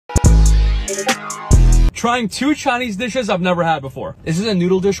Trying 2 Chinese dishes I've never had before. This is a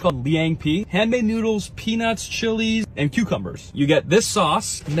noodle dish called Liang Pi. Handmade noodles, peanuts, chilies, and cucumbers. You get this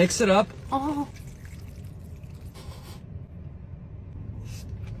sauce, mix it up.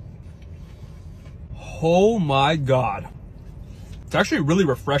 Oh my God. It's actually really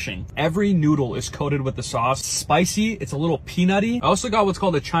refreshing. Every noodle is coated with the sauce. Spicy, it's a little peanutty. I also got what's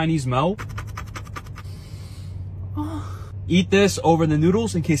called a Chinese melt. Eat this over the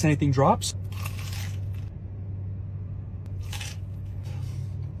noodles in case anything drops.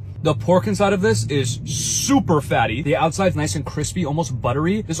 The pork inside of this is super fatty. The outside's nice and crispy, almost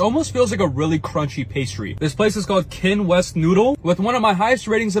buttery. This almost feels like a really crunchy pastry. This place is called Kin West Noodle, with one of my highest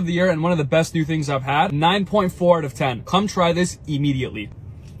ratings of the year and one of the best new things I've had. 9.4 out of 10. Come try this immediately.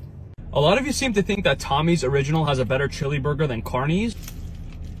 A lot of you seem to think that Tommy's Original has a better chili burger than Carney's.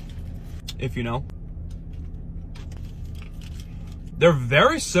 If you know. They're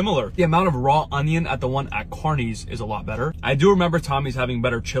very similar. The amount of raw onion at the one at Carney's is a lot better. I do remember Tommy's having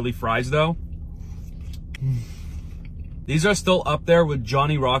better chili fries though. These are still up there with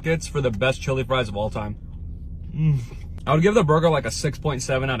Johnny Rockets for the best chili fries of all time. I would give the burger like a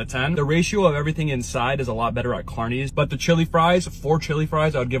 6.7 out of 10. The ratio of everything inside is a lot better at Carney's, but the chili fries, 4 chili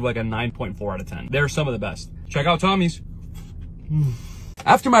fries, I would give like a 9.4 out of 10. They're some of the best. Check out Tommy's.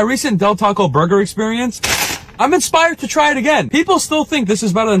 After my recent Del Taco burger experience, I'm inspired to try it again. People still think this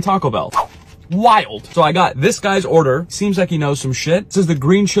is better than Taco Bell. Wild. So I got this guy's order. Seems like he knows some shit. This is the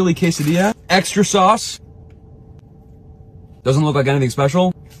green chili quesadilla. Extra sauce. Doesn't look like anything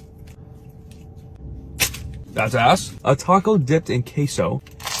special. That's ass. A taco dipped in queso.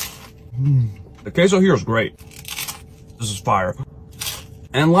 The queso here is great. This is fire.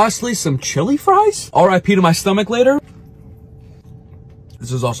 And lastly, some chili fries. RIP to my stomach later.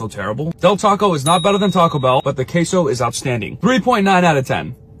 This is also terrible. Del Taco is not better than Taco Bell, but the queso is outstanding. 3.9 out of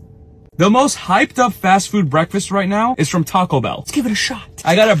 10. The most hyped up fast food breakfast right now is from Taco Bell. Let's give it a shot.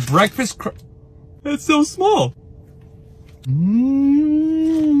 I got a breakfast It's so small.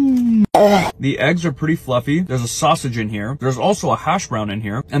 The eggs are pretty fluffy. There's a sausage in here. There's also a hash brown in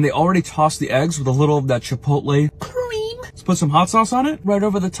here. And they already tossed the eggs with a little of that chipotle cream. Let's put some hot sauce on it. Right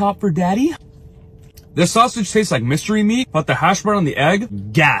over the top for daddy. This sausage tastes like mystery meat, but the hash brown and the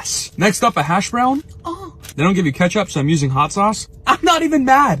egg, gas. Next up, a hash brown. They don't give you ketchup, so I'm using hot sauce. I'm not even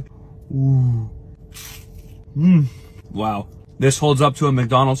mad. Ooh. Wow. This holds up to a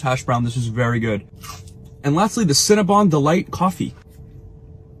McDonald's hash brown. This is very good. And lastly, the Cinnabon Delight coffee.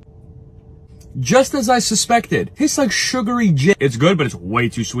 Just as I suspected. Tastes like sugary gin. It's good, but it's way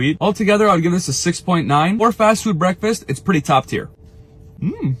too sweet. Altogether, I would give this a 6.9. For fast food breakfast, it's pretty top tier.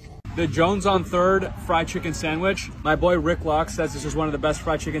 The Jones on 3rd fried chicken sandwich. My boy Rick Locke says this is one of the best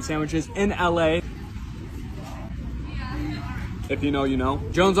fried chicken sandwiches in LA. If you know, you know.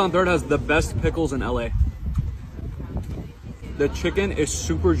 Jones on 3rd has the best pickles in LA. The chicken is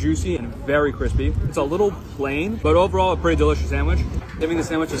super juicy and very crispy. It's a little plain, but overall a pretty delicious sandwich. Giving the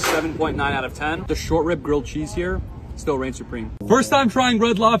sandwich a 7.9 out of 10. The short rib grilled cheese here still reigns supreme. First time trying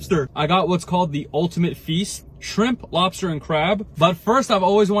Red Lobster. I got what's called the Ultimate Feast. Shrimp, lobster, and crab. But first, I've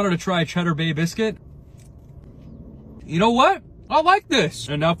always wanted to try a Cheddar Bay biscuit. You know what? I like this.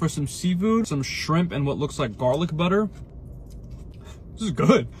 And now for some seafood, some shrimp and what looks like garlic butter. This is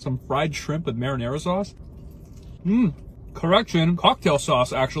good. Some fried shrimp with marinara sauce. Correction, cocktail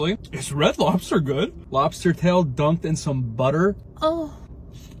sauce, actually. Is Red Lobster good? Lobster tail dunked in some butter.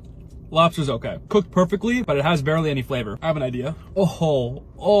 Lobster's okay. Cooked perfectly, but it has barely any flavor. I have an idea.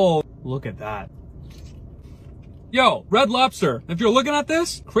 Oh, look at that. Yo, Red Lobster, if you're looking at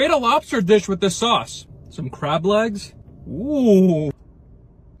this, create a lobster dish with this sauce. Some crab legs. Ooh.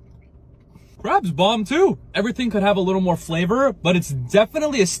 Crab's bomb too. Everything could have a little more flavor, but it's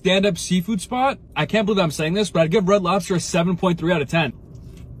definitely a stand-up seafood spot. I can't believe I'm saying this, but I'd give Red Lobster a 7.3 out of 10.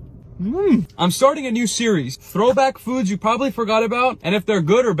 I'm starting a new series. Throwback foods you probably forgot about, and if they're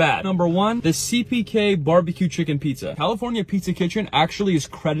good or bad. Number 1, the CPK barbecue chicken pizza. California Pizza Kitchen actually is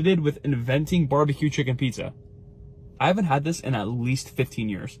credited with inventing barbecue chicken pizza. I haven't had this in at least 15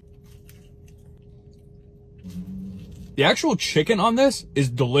 years. The actual chicken on this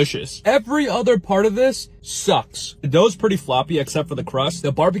is delicious. Every other part of this sucks. The dough's pretty floppy except for the crust.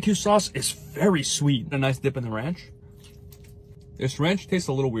 The barbecue sauce is very sweet. A nice dip in the ranch. This ranch tastes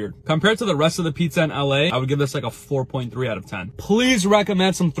a little weird. Compared to the rest of the pizza in LA, I would give this like a 4.3 out of 10. Please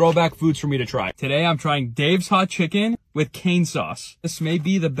recommend some throwback foods for me to try. Today I'm trying Dave's Hot Chicken with cane sauce. This may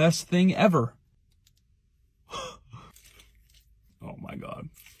be the best thing ever. Oh my God.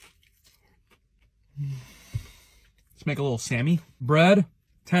 Let's make a little Sammy. Bread,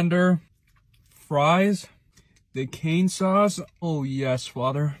 tender, fries, The cane sauce. Oh yes,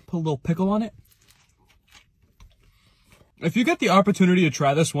 Father. Put a little pickle on it. If you get the opportunity to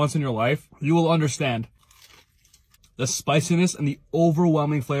try this once in your life, you will understand the spiciness and the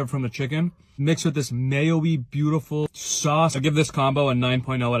overwhelming flavor from the chicken mixed with this mayo-y, beautiful sauce. I give this combo a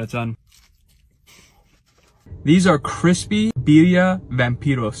 9.0 out of 10. These are crispy birria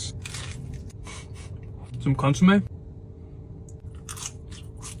vampiros. Some consomme.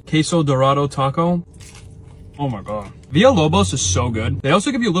 Queso dorado taco. Oh my god. Villalobos is so good. They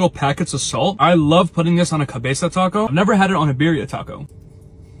also give you little packets of salt. I love putting this on a cabeza taco. I've never had it on a birria taco.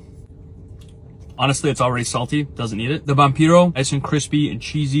 Honestly, it's already salty. Doesn't need it. The Vampiro, nice and crispy and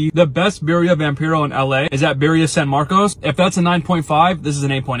cheesy. The best birria Vampiro in LA is at Birria San Marcos. If that's a 9.5, this is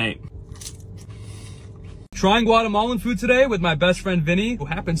an 8.8. Trying Guatemalan food today with my best friend Vinny, who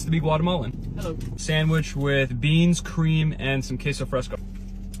happens to be Guatemalan. Hello. Sandwich with beans, cream, and some queso fresco.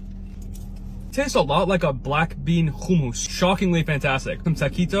 Tastes a lot like a black bean hummus. Shockingly fantastic. Some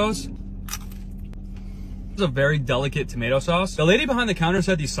taquitos. This is a very delicate tomato sauce. The lady behind the counter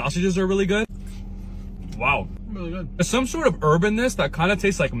said these sausages are really good. Wow. Really good. There's some sort of herb in this that kind of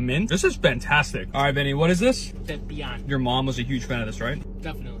tastes like mint. This is fantastic. All right, Vinny, what is this? Beyond. Your mom was a huge fan of this, right?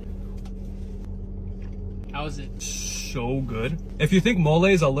 Definitely. How is it? So good. If you think mole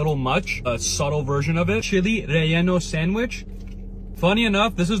is a little much, a subtle version of it, chili relleno sandwich. Funny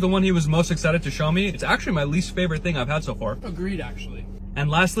enough, this is the one he was most excited to show me. It's actually my least favorite thing I've had so far. Agreed, actually.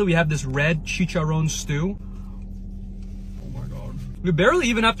 And lastly, we have this red chicharron stew. Oh my god. We barely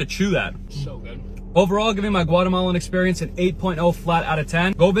even have to chew that. So good. Overall, giving my Guatemalan experience an 8.0 flat out of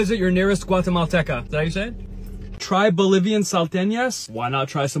 10. Go visit your nearest Guatemalteca. Is that how you say it? Try Bolivian salteñas. Why not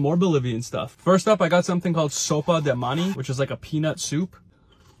try some more Bolivian stuff? First up, I got something called sopa de mani, which is like a peanut soup.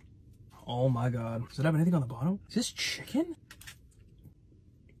 Oh my god. Does it have anything on the bottom? Is this chicken?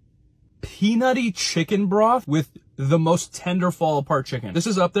 Peanutty chicken broth with the most tender fall apart chicken. This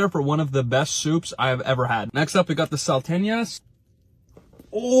is up there for one of the best soups I have ever had. Next up, we got the salteñas.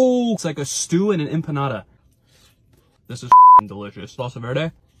 Oh, it's like a stew and an empanada. This is delicious. Salsa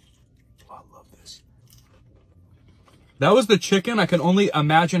verde. Oh, I love this. That was the chicken. I can only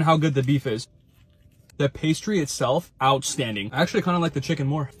imagine how good the beef is. The pastry itself, outstanding. I actually kind of like the chicken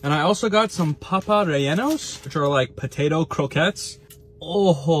more. And I also got some papa rellenos, which are like potato croquettes.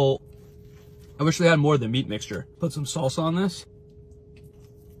 Oh, I wish they had more of the meat mixture. Put some salsa on this.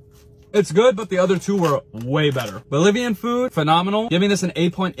 It's good, but the other two were way better. Bolivian food, phenomenal. Giving this an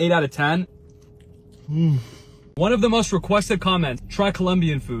 8.8 out of 10. One of the most requested comments, try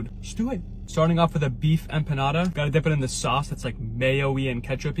Colombian food. Just do it. Starting off with a beef empanada. Gotta dip it in the sauce that's like mayo-y and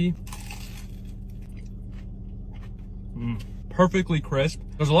ketchup-y. Perfectly crisp.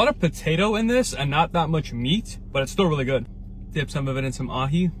 There's a lot of potato in this and not that much meat, but it's still really good. Dip some of it in some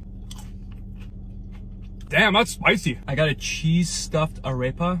ají. Damn, that's spicy. I got a cheese stuffed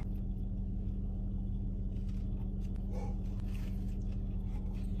arepa.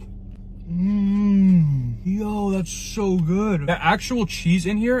 Yo, that's so good. The actual cheese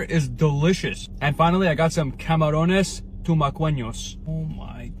in here is delicious. And finally, I got some camarones tumacueños. Oh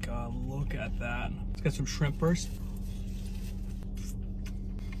my god, look at that. Let's get some shrimp first.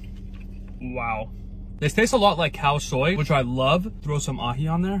 Wow. This tastes a lot like cow soy, which I love. Throw some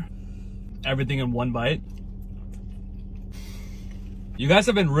ají on there. Everything in one bite. You guys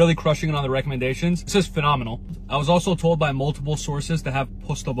have been really crushing it on the recommendations. This is phenomenal. I was also told by multiple sources to have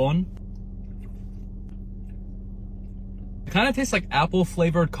postobon. It kind of tastes like apple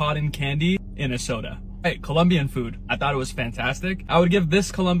flavored cotton candy in a soda. Hey, Colombian food. I thought it was fantastic. I would give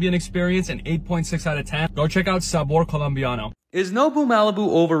this Colombian experience an 8.6 out of 10. Go check out Sabor Colombiano. Is Nobu Malibu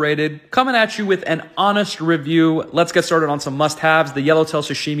overrated? Coming at you with an honest review. Let's get started on some must-haves. The yellowtail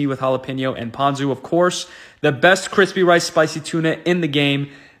sashimi with jalapeno and ponzu, of course. The best crispy rice spicy tuna in the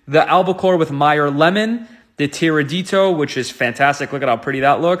game. The albacore with Meyer lemon. The tiradito, which is fantastic. Look at how pretty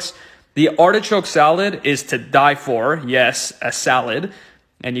that looks. The artichoke salad is to die for. Yes, a salad.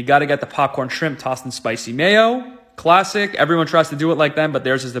 And you got to get the popcorn shrimp tossed in spicy mayo. Classic. Everyone tries to do it like them, but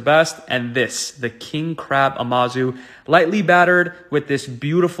theirs is the best. And this, the king crab amazu, lightly battered with this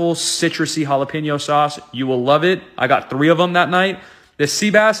beautiful citrusy jalapeno sauce. You will love it. I got 3 of them that night. The sea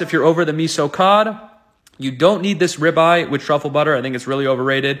bass, if you're over the miso cod, you don't need this ribeye with truffle butter. I think it's really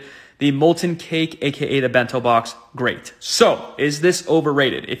overrated. The molten cake, aka the bento box, great. So, is this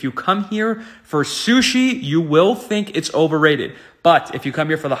overrated? If you come here for sushi, you will think it's overrated. But if you come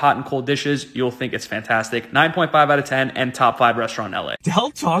here for the hot and cold dishes, you'll think it's fantastic. 9.5 out of 10 and top 5 restaurant in LA.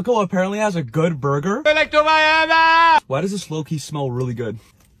 Del Taco apparently has a good burger. Why does this low-key smell really good?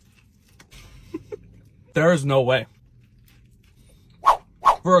 There is no way.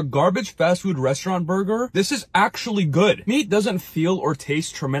 For a garbage fast food restaurant burger, this is actually good. Meat doesn't feel or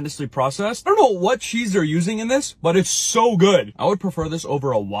taste tremendously processed. I don't know what cheese they're using in this, but it's so good. I would prefer this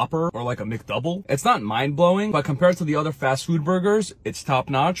over a Whopper or like a McDouble. It's not mind-blowing, but compared to the other fast food burgers, it's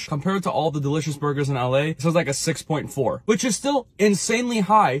top-notch. Compared to all the delicious burgers in LA, this is like a 6.4, which is still insanely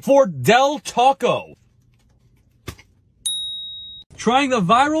high for Del Taco. Trying the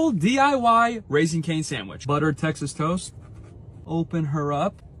viral DIY Raising Cane sandwich. Buttered Texas toast. Open her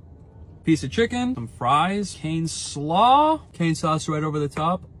up. Piece of chicken, some fries, cane slaw, cane sauce right over the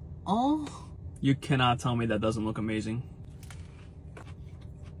top. Oh, you cannot tell me that doesn't look amazing.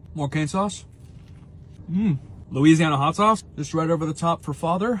 More cane sauce. Louisiana hot sauce, just right over the top for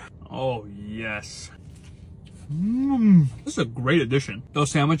father. Oh, yes. This is a great addition.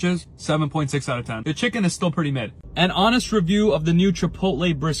 Those sandwiches, 7.6 out of 10. The chicken is still pretty mid. An honest review of the new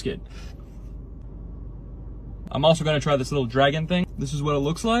Chipotle brisket. I'm also gonna try this little dragon thing. This is what it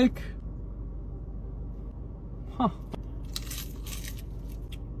looks like. Huh.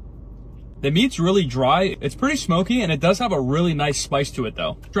 The meat's really dry. It's pretty smoky and it does have a really nice spice to it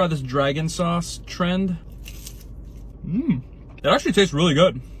though. Try this dragon sauce trend. It actually tastes really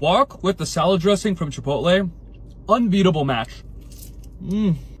good. Guac with the salad dressing from Chipotle. Unbeatable match.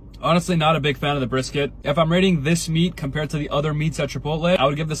 Honestly, not a big fan of the brisket. If I'm rating this meat compared to the other meats at Chipotle, I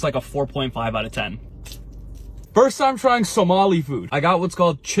would give this like a 4.5 out of 10. First time trying Somali food. I got what's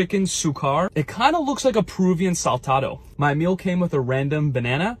called chicken sukar. It kind of looks like a Peruvian saltado. My meal came with a random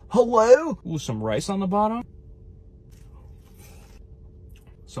banana. Hello? Ooh, some rice on the bottom.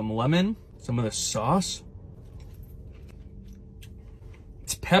 Some lemon. Some of the sauce.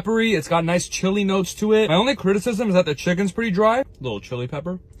 It's peppery. It's got nice chili notes to it. My only criticism is that the chicken's pretty dry. Little chili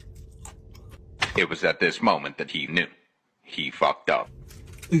pepper. It was at this moment that he knew. He fucked up.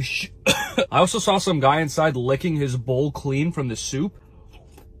 I also saw some guy inside licking his bowl clean from the soup.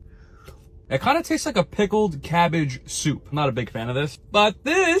 It kind of tastes like a pickled cabbage soup. I'm not a big fan of this, but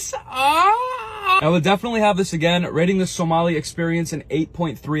this, I would definitely have this again, rating the Somali experience an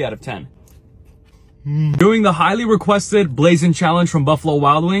 8.3 out of 10. Doing the highly requested Blazing Challenge from Buffalo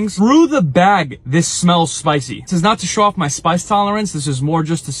Wild Wings. Through the bag, this smells spicy. This is not to show off my spice tolerance. This is more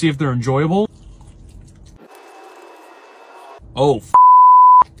just to see if they're enjoyable. Oh,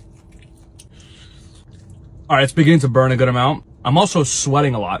 all right, it's beginning to burn a good amount. I'm also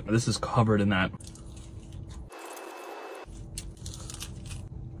sweating a lot. This is covered in that.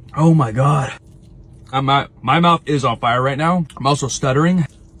 Oh my God. My mouth is on fire right now. I'm also stuttering.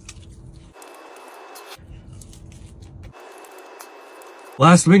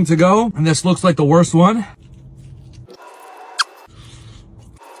 Last wing to go, and this looks like the worst one.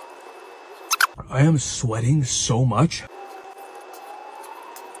 I am sweating so much.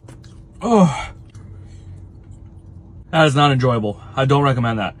 Oh. That is not enjoyable. I don't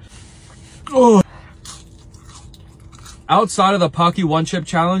recommend that. Oh. Outside of the Pocky One Chip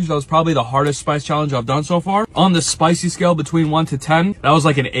Challenge, that was probably the hardest spice challenge I've done so far. On the spicy scale between 1 to 10, that was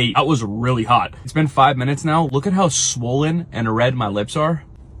like an 8. That was really hot. It's been 5 minutes now. Look at how swollen and red my lips are.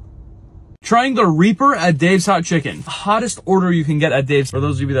 Trying the Reaper at Dave's Hot Chicken. Hottest order you can get at Dave's. For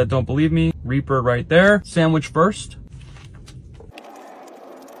those of you that don't believe me, Reaper right there. Sandwich first.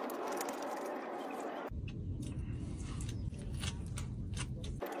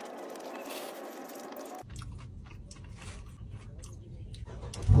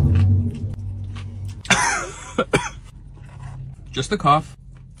 Just a cough.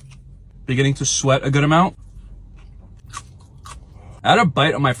 Beginning to sweat a good amount. I had a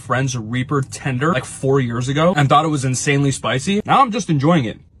bite of my friend's Reaper tender like 4 years ago and thought it was insanely spicy. Now I'm just enjoying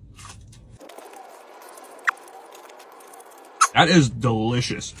it. That is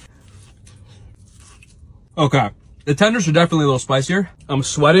delicious. Okay, the tenders are definitely a little spicier. I'm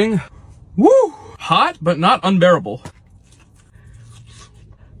sweating. Woo! Hot, but not unbearable.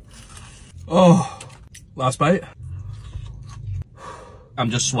 Oh, last bite. I'm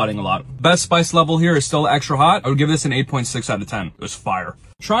just sweating a lot. Best spice level here is still extra hot. I would give this an 8.6 out of 10. It was fire.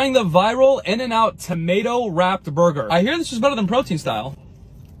 Trying the viral In-N-Out tomato wrapped burger. I hear this is better than Protein Style.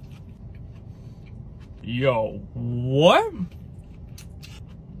 Yo, what?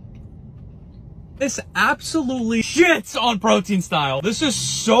 This absolutely shits on Protein Style. This is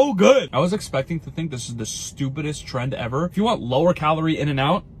so good. I was expecting to think this is the stupidest trend ever. If you want lower calorie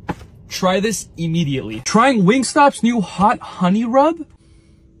In-N-Out, try this immediately. Trying Wingstop's new hot honey rub.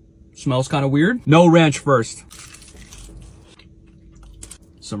 Smells kind of weird. No ranch first.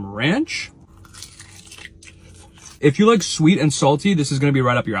 Some ranch. If you like sweet and salty, this is going to be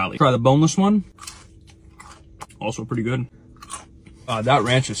right up your alley. Try the boneless one. Also pretty good. That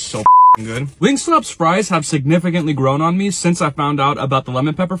ranch is so good. Wingstop's fries have significantly grown on me since I found out about the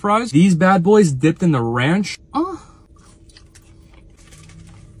lemon pepper fries. These bad boys dipped in the ranch.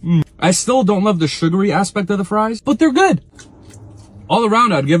 I still don't love the sugary aspect of the fries, but they're good. All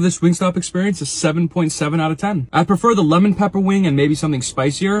around, I'd give this Wingstop experience a 7.7 out of 10. I prefer the lemon pepper wing and maybe something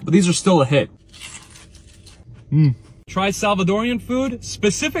spicier, but these are still a hit. Try Salvadorian food,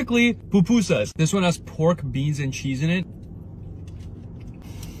 specifically pupusas. This one has pork, beans, and cheese in it.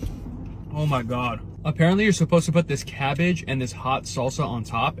 Oh my God. Apparently you're supposed to put this cabbage and this hot salsa on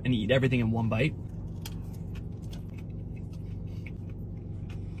top and eat everything in one bite.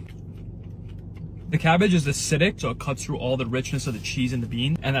 The cabbage is acidic, so it cuts through all the richness of the cheese and the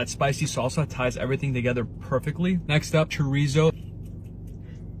bean, and that spicy salsa ties everything together perfectly. Next up, chorizo.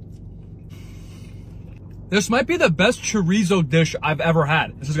 This might be the best chorizo dish I've ever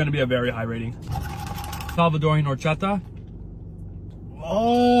had. This is gonna be a very high rating. Salvadorian horchata.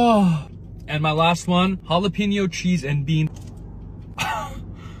 Oh. And my last one, jalapeno cheese and bean.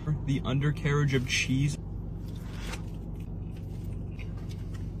 The undercarriage of cheese.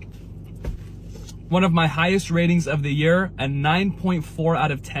 One of my highest ratings of the year, a 9.4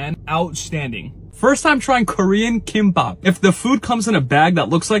 out of 10. Outstanding. First time trying Korean kimbap. If the food comes in a bag that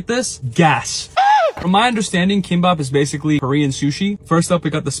looks like this, gas. From my understanding, kimbap is basically Korean sushi. First up, we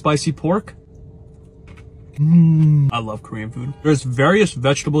got the spicy pork. I love Korean food. There's various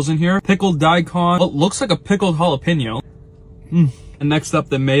vegetables in here. Pickled daikon. What looks like a pickled jalapeno. And next up,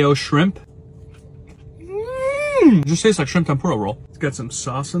 the mayo shrimp. Just tastes like shrimp tempura roll. Let's get some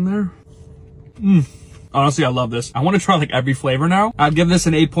sauce in there. Honestly, I love this. I want to try like every flavor now. I'd give this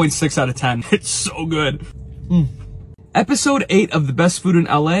an 8.6 out of 10. It's so good. Episode 8 of the best food in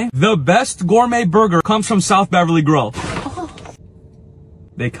LA. The best gourmet burger comes from South Beverly Grill.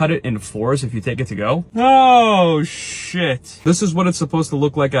 They cut it in 4s if you take it to go. Oh, shit. This is what it's supposed to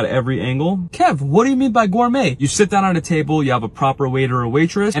look like at every angle. Kev, what do you mean by gourmet? You sit down at a table, you have a proper waiter or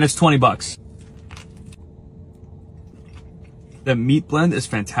waitress, and it's 20 bucks. The meat blend is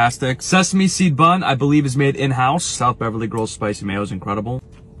fantastic. Sesame seed bun, I believe, is made in-house. South Beverly Grill's spicy mayo is incredible.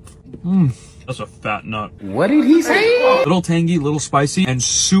 That's a fat nut. What did he say? Little tangy, little spicy, and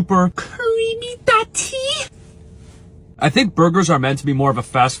super creamy tea. I think burgers are meant to be more of a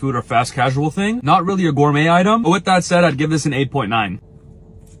fast food or fast casual thing, not really a gourmet item. But with that said, I'd give this an 8.9.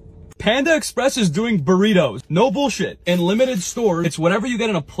 Panda Express is doing burritos. No bullshit. In limited stores, it's whatever you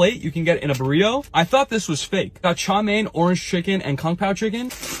get in a plate, you can get in a burrito. I thought this was fake. Got chow mein, orange chicken, and kung pao chicken.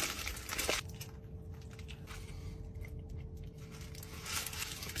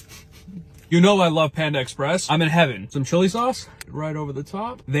 You know I love Panda Express. I'm in heaven. Some chili sauce right over the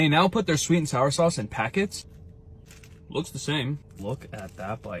top. They now put their sweet and sour sauce in packets. Looks the same. Look at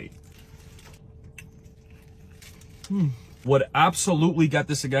that bite. Would absolutely get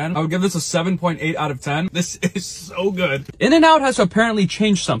this again. I would give this a 7.8 out of 10. This is so good. In-N-Out has apparently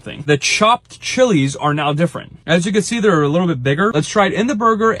changed something. The chopped chilies are now different. As you can see, they're a little bit bigger. Let's try it in the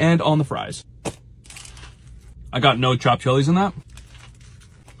burger and on the fries. I got no chopped chilies in that.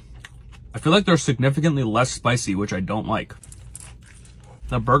 I feel like they're significantly less spicy, which I don't like.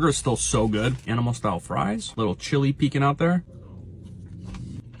 The burger is still so good. Animal style fries. Little chili peeking out there.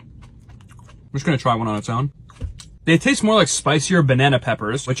 I'm just gonna try one on its own. They taste more like spicier banana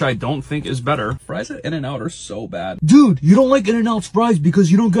peppers, which I don't think is better. Fries at In-N-Out are so bad. Dude, you don't like In-N-Out's fries because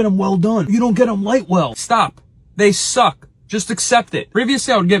you don't get them well done. You don't get them light well. Stop. They suck. Just accept it.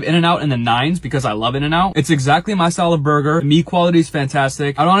 Previously, I would give In-N-Out in the 9s because I love In-N-Out. It's exactly my style of burger. The meat quality is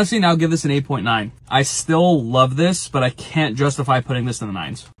fantastic. I'd honestly now give this an 8.9. I still love this, but I can't justify putting this in the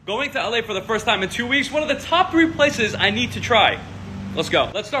 9s. Going to LA for the first time in 2 weeks, one of the top 3 places I need to try. Let's go.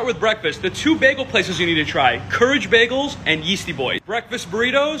 Let's start with breakfast. The 2 bagel places you need to try, Courage Bagels and Yeasty Boys. Breakfast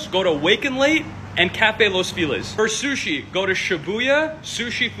burritos, go to Wake and Late and Cafe Los Feliz. For sushi, go to Shibuya,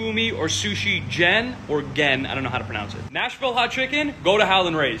 Sushi Fumi, or Sushi Gen, or Gen, I don't know how to pronounce it. Nashville Hot Chicken, go to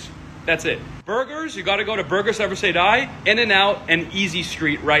Howlin' Ray's. That's it. Burgers, you gotta go to Burgers Never Say Die, In-N-Out, and Easy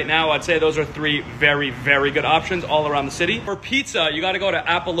Street right now. I'd say those are 3 very, very good options all around the city. For pizza, you gotta go to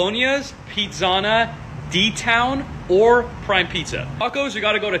Apollonia's, Pizzana, D-Town, or Prime Pizza. Tacos, you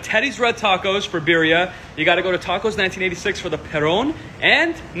gotta go to Teddy's Red Tacos for birria. You gotta go to Tacos 1986 for the Perón.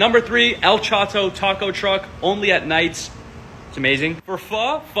 And number 3, El Chato Taco Truck, only at nights. It's amazing. For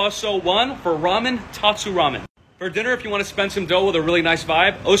pho, Pho So1. For ramen, Tatsu Ramen. For dinner, if you want to spend some dough with a really nice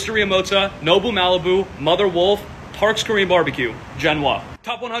vibe, Osteria Mozza, Nobu Malibu, Mother Wolf, Parks Korean Barbecue, Genoa.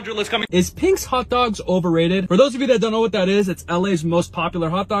 Top 100 list coming. Is Pink's Hot Dogs overrated? For those of you that don't know what that is, it's LA's most popular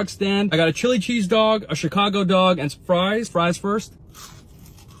hot dog stand. I got a chili cheese dog, a Chicago dog, and some fries. Fries first.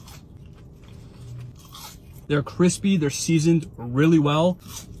 They're crispy, they're seasoned really well.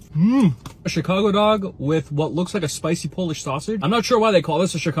 A Chicago dog with what looks like a spicy Polish sausage. I'm not sure why they call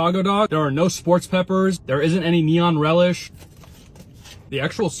this a Chicago dog. There are no sports peppers. There isn't any neon relish. The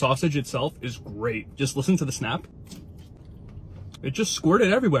actual sausage itself is great. Just listen to the snap. It just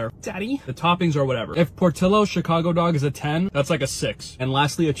squirted everywhere. Daddy. The toppings are whatever. If Portillo's Chicago dog is a 10, that's like a 6. And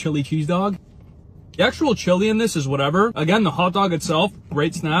lastly, a chili cheese dog. The actual chili in this is whatever. Again, the hot dog itself,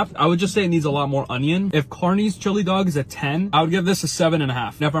 great snap. I would just say it needs a lot more onion. If Carney's chili dog is a 10, I would give this a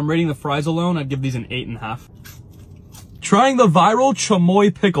 7.5. Now, if I'm rating the fries alone, I'd give these an 8.5. Trying the viral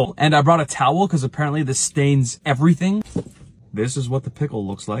chamoy pickle. And I brought a towel because apparently this stains everything. This is what the pickle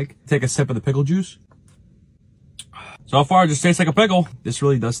looks like. Take a sip of the pickle juice. So far, it just tastes like a pickle. This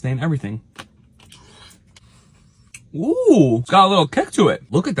really does stain everything. Ooh, it's got a little kick to it.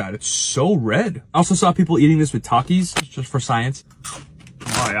 Look at that, it's so red. I also saw people eating this with Takis, just for science.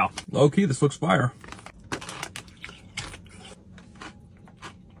 Oh yeah, low-key, this looks fire.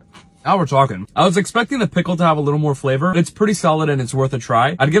 Now we're talking. I was expecting the pickle to have a little more flavor. It's pretty solid and it's worth a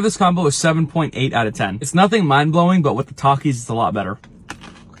try. I'd give this combo a 7.8 out of 10. It's nothing mind-blowing, but with the Takis, it's a lot better.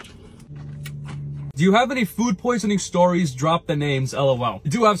 Do you have any food poisoning stories? Drop the names, LOL. I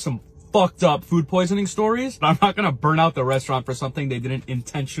do have some fucked up food poisoning stories, but I'm not gonna burn out the restaurant for something they didn't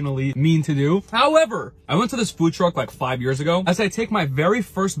intentionally mean to do. However, I went to this food truck like 5 years ago. As I take my very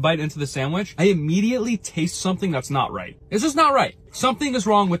first bite into the sandwich, I immediately taste something that's not right. It's just not right. Something is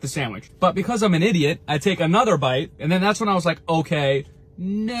wrong with the sandwich. But because I'm an idiot, I take another bite, and then that's when I was like, okay,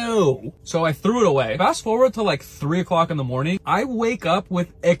 no. So I threw it away. Fast forward to like 3 o'clock in the morning, I wake up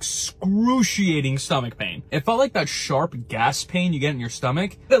with excruciating stomach pain. It felt like that sharp gas pain you get in your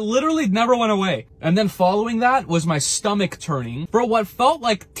stomach. It literally never went away. And then following that was my stomach turning for what felt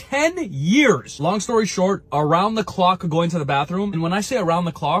like 10 years. Long story short, around the clock going to the bathroom. And when I say around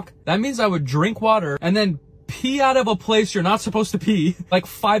the clock, that means I would drink water and then pee out of a place you're not supposed to pee like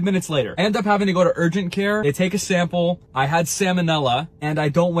 5 minutes later. I end up having to go to urgent care. They take a sample. I had salmonella and I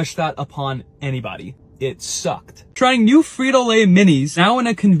don't wish that upon anybody. It sucked. Trying new Frito-Lay minis, now in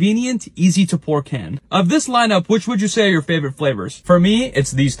a convenient, easy to pour can. Of this lineup, which would you say are your favorite flavors? For me,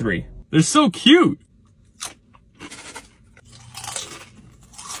 it's these three. They're so cute.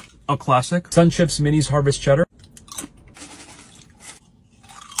 A classic. Sun Chips Minis Harvest Cheddar.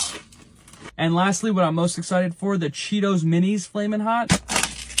 And lastly, what I'm most excited for, the Cheetos Minis Flamin' Hot.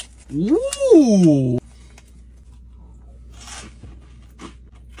 Ooh.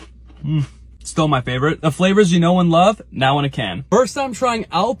 Still my favorite. The flavors you know and love, now in a can. First I'm trying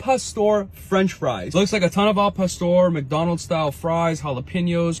Al Pastor French fries. Looks like a ton of Al Pastor, McDonald's style fries,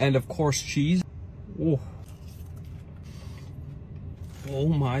 jalapenos, and of course cheese. Ooh. Oh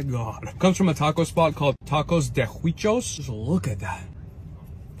my God. Comes from a taco spot called Tacos de Huichos. Just look at that.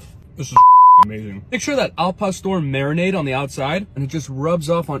 This is amazing. Make sure that Al Pastor marinade on the outside and it just rubs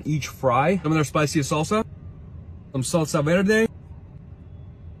off on each fry. Some of their spiciest salsa. Some salsa verde.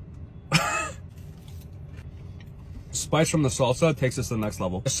 Spice from the salsa takes us to the next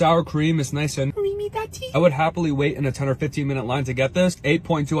level. The sour cream is nice and creamy. I would happily wait in a 10 or 15 minute line to get this.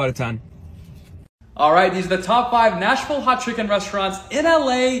 8.2 out of 10. All right, these are the top 5 Nashville hot chicken restaurants in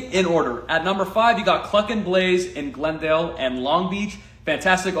LA in order. At number 5, you got Cluck and Blaze in Glendale and Long Beach.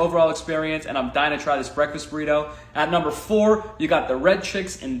 Fantastic overall experience, and I'm dying to try this breakfast burrito. At number 4, you got the Red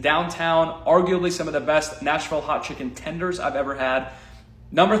Chicks in downtown, arguably some of the best Nashville hot chicken tenders I've ever had.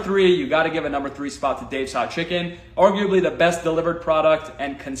 Number 3, you got to give a number 3 spot to Dave's Hot Chicken. Arguably the best delivered product,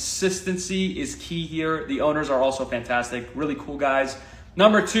 and consistency is key here. The owners are also fantastic, really cool guys.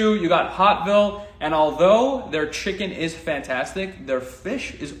 Number 2, you got Hotville, and although their chicken is fantastic, their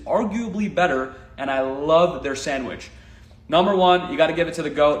fish is arguably better, and I love their sandwich. Number 1, you got to give it to the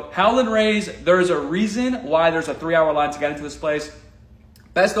GOAT. Howlin' Ray's, there is a reason why there's a 3-hour line to get into this place.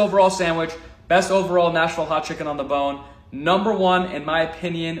 Best overall sandwich, best overall Nashville hot chicken on the bone. Number 1, in my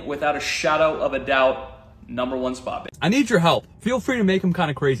opinion, without a shadow of a doubt, number 1 spot. I need your help. Feel free to make them kind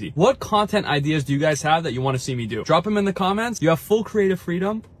of crazy. What content ideas do you guys have that you want to see me do? Drop them in the comments. You have full creative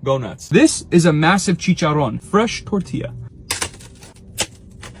freedom. Go nuts. This is a massive chicharron, fresh tortilla.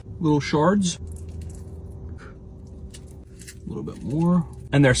 Little shards. A little bit more.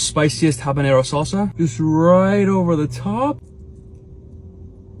 And their spiciest habanero salsa, just right over the top.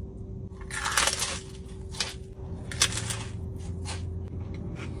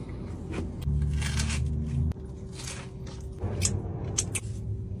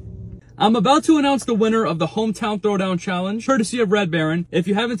 I'm about to announce the winner of the Hometown Throwdown Challenge, courtesy of Red Baron. If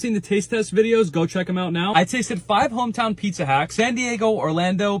you haven't seen the taste test videos, go check them out now. I tasted 5 hometown pizza hacks: San Diego,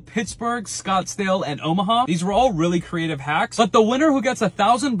 Orlando, Pittsburgh, Scottsdale, and Omaha. These were all really creative hacks, but the winner who gets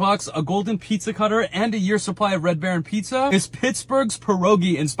 $1,000, a golden pizza cutter, and a year's supply of Red Baron pizza is Pittsburgh's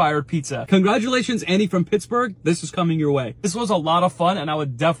pierogi-inspired pizza. Congratulations, Annie from Pittsburgh. This is coming your way. This was a lot of fun, and I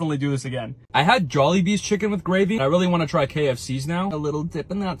would definitely do this again. I had Jollibee's chicken with gravy. I really want to try KFC's now. A little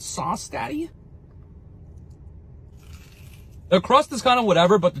dip in that sauce, daddy. The crust is kind of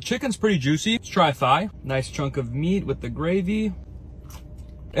whatever, but the chicken's pretty juicy. Let's try thigh. Nice chunk of meat with the gravy.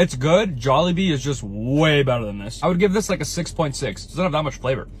 It's good. Jollibee is just way better than this. I would give this like a 6.6. Doesn't have that much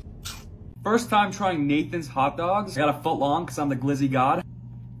flavor. First time trying Nathan's hot dogs. I got a foot long because I'm the glizzy god.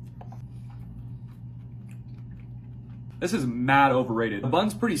 This is mad overrated. The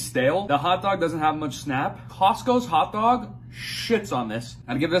bun's pretty stale. The hot dog doesn't have much snap. Costco's hot dog shits on this.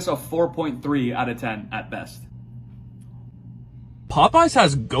 I'd give this a 4.3 out of 10 at best. Popeyes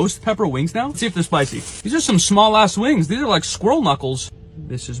has ghost pepper wings now. Let's see if they're spicy. These are some small ass wings. These are like squirrel knuckles.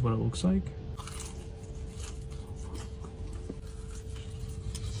 This is what it looks like.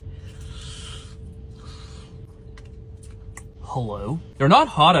 Hello? They're not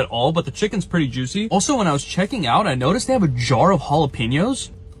hot at all, but the chicken's pretty juicy. Also, when I was checking out, I noticed they have a jar of jalapenos.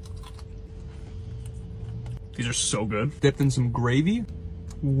 These are so good. Dipped in some gravy.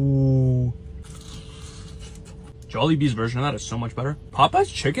 Ooh. Jollibee's version of that is so much better.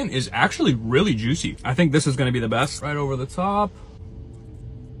 Popeye's chicken is actually really juicy. I think this is gonna be the best. Right over the top.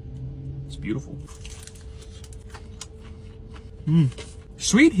 It's beautiful.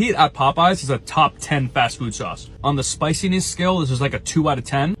 Sweet heat at Popeyes is a top 10 fast food sauce. On the spiciness scale, this is like a 2 out of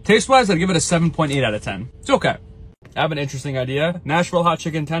 10. Taste-wise, I'd give it a 7.8 out of 10. It's okay. I have an interesting idea. Nashville hot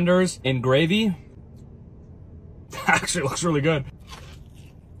chicken tenders in gravy. Actually looks really good.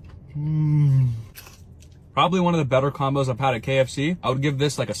 Probably one of the better combos I've had at KFC. I would give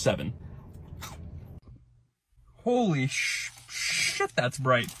this like a 7. Holy shit, that's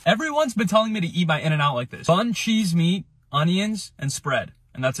bright. Everyone's been telling me to eat my In-N-Out like this. Bun, cheese, meat, onions, and spread.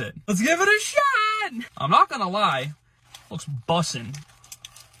 And that's it. Let's give it a shot! I'm not gonna lie. Looks bussin'.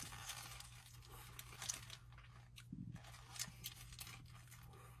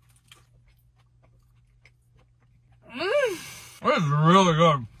 That is really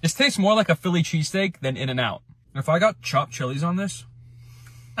good. This tastes more like a Philly cheesesteak than In-N-Out. If I got chopped chilies on this,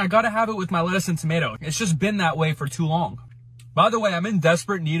 I gotta have it with my lettuce and tomato. It's just been that way for too long. By the way, I'm in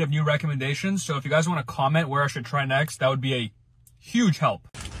desperate need of new recommendations, so if you guys want to comment where I should try next, that would be a huge help.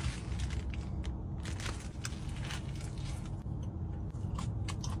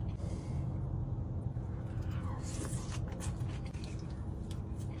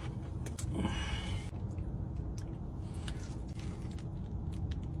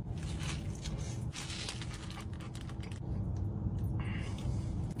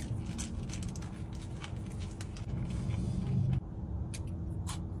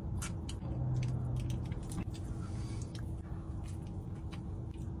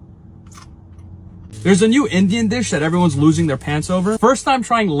 There's a new Indian dish that everyone's losing their pants over. First time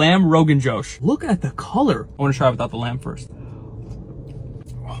trying lamb Rogan Josh. Look at the color. I want to try it without the lamb first.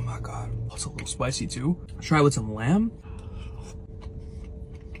 Oh my God. That's a little spicy too. I'll try it with some lamb.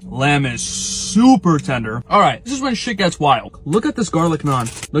 Lamb is super tender. All right, this is when shit gets wild. Look at this garlic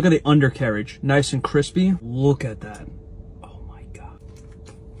naan. Look at the undercarriage. Nice and crispy. Look at that. Oh my God.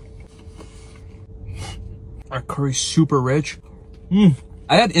 Our curry's super rich.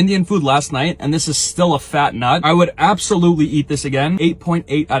 I had Indian food last night, and this is still a fat nut. I would absolutely eat this again.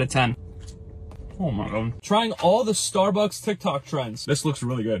 8.8 out of 10. Oh my God. Trying all the Starbucks TikTok trends. This looks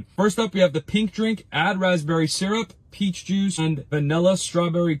really good. First up, we have the pink drink, add raspberry syrup, peach juice, and vanilla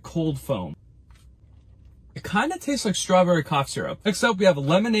strawberry cold foam. It kind of tastes like strawberry cough syrup. Next up, we have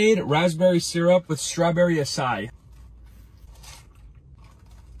lemonade, raspberry syrup with strawberry acai.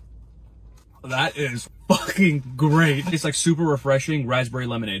 That is fucking great. It's like super refreshing raspberry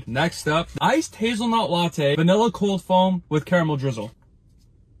lemonade. Next up, iced hazelnut latte, vanilla cold foam with caramel drizzle.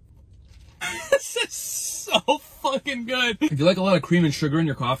 This is so fucking good. If you like a lot of cream and sugar in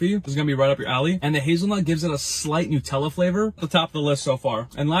your coffee, this is gonna be right up your alley. And the hazelnut gives it a slight Nutella flavor. At the top of the list so far.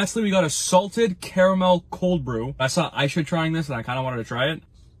 And lastly, we got a salted caramel cold brew. I saw Aisha trying this and I kind of wanted to try it.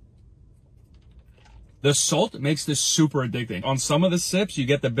 The salt makes this super addicting. On some of the sips, you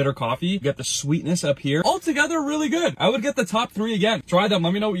get the bitter coffee, you get the sweetness up here. Altogether, really good. I would get the top 3 again. Try them.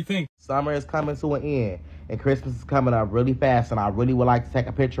 Let me know what you think. Summer is coming to an end, and Christmas is coming up really fast, and I really would like to take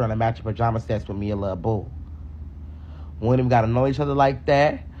a picture and a matching pajama sets with me and Lil Boo. We ain't even got to know each other like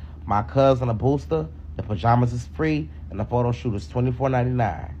that. My cousin a booster. The pajamas is free, and the photo shoot is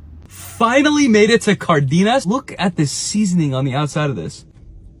 $24.99. Finally made it to Cardenas. Look at the seasoning on the outside of this.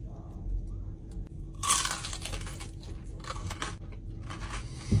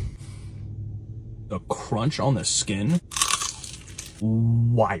 The crunch on the skin.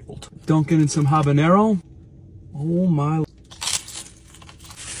 Wild. Dunking in some habanero. Oh my.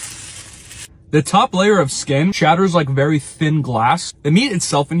 The top layer of skin shatters like very thin glass. The meat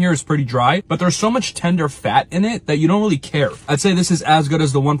itself in here is pretty dry, but there's so much tender fat in it that you don't really care. I'd say this is as good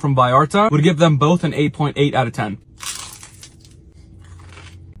as the one from Vallarta. Would give them both an 8.8 out of 10.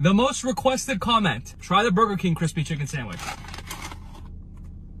 The most requested comment. Try the Burger King crispy chicken sandwich.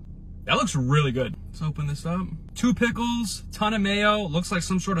 That looks really good. Let's open this up. 2 pickles, ton of mayo. Looks like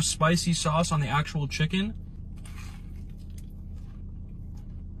some sort of spicy sauce on the actual chicken.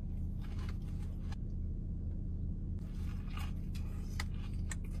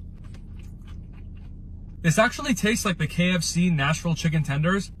 This actually tastes like the KFC Nashville chicken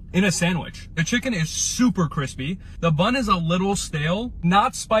tenders in a sandwich. The chicken is super crispy. The bun is a little stale,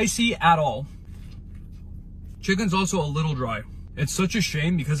 not spicy at all. Chicken's also a little dry. It's such a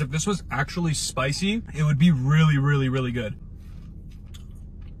shame because if this was actually spicy, it would be really, really, really good.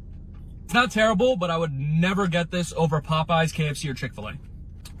 It's not terrible, but I would never get this over Popeyes, KFC, or Chick-fil-A.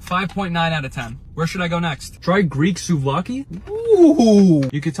 5.9 out of 10. Where should I go next? Try Greek souvlaki. Ooh.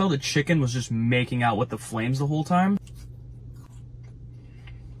 You could tell the chicken was just making out with the flames the whole time.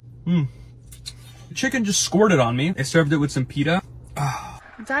 The chicken just squirted on me. I served it with some pita.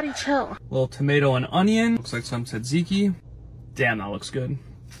 Daddy, chill. Little tomato and onion. Looks like some tzatziki. Damn, that looks good.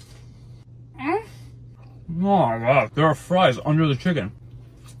 Oh my god. There are fries under the chicken.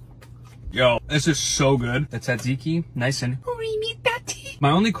 Yo, this is so good. The tzatziki, nice and my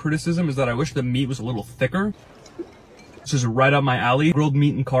only criticism is that I wish the meat was a little thicker. This is right up my alley. Grilled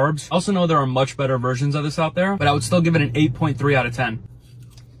meat and carbs. I also know there are much better versions of this out there, but I would still give it an 8.3 out of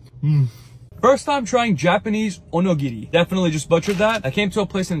 10. First time trying Japanese onigiri. Definitely just butchered that. I came to a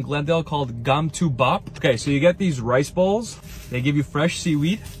place in Glendale called Gamtu Bop. Okay, so you get these rice bowls. They give you fresh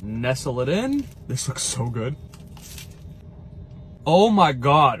seaweed. Nestle it in. This looks so good. Oh my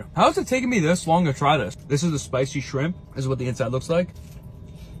god. How is it taking me this long to try this? This is the spicy shrimp. This is what the inside looks like.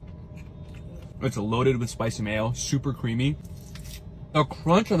 It's loaded with spicy mayo, super creamy. The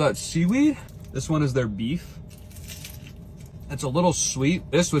crunch of that seaweed. This one is their beef. It's a little sweet.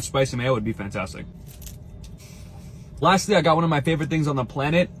 This with spicy mayo would be fantastic. Lastly, I got one of my favorite things on the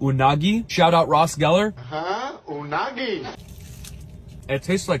planet, unagi. Shout out Ross Geller. Unagi. It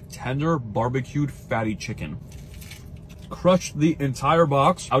tastes like tender, barbecued, fatty chicken. Crushed the entire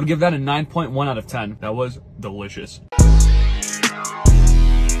box. I would give that a 9.1 out of 10. That was delicious.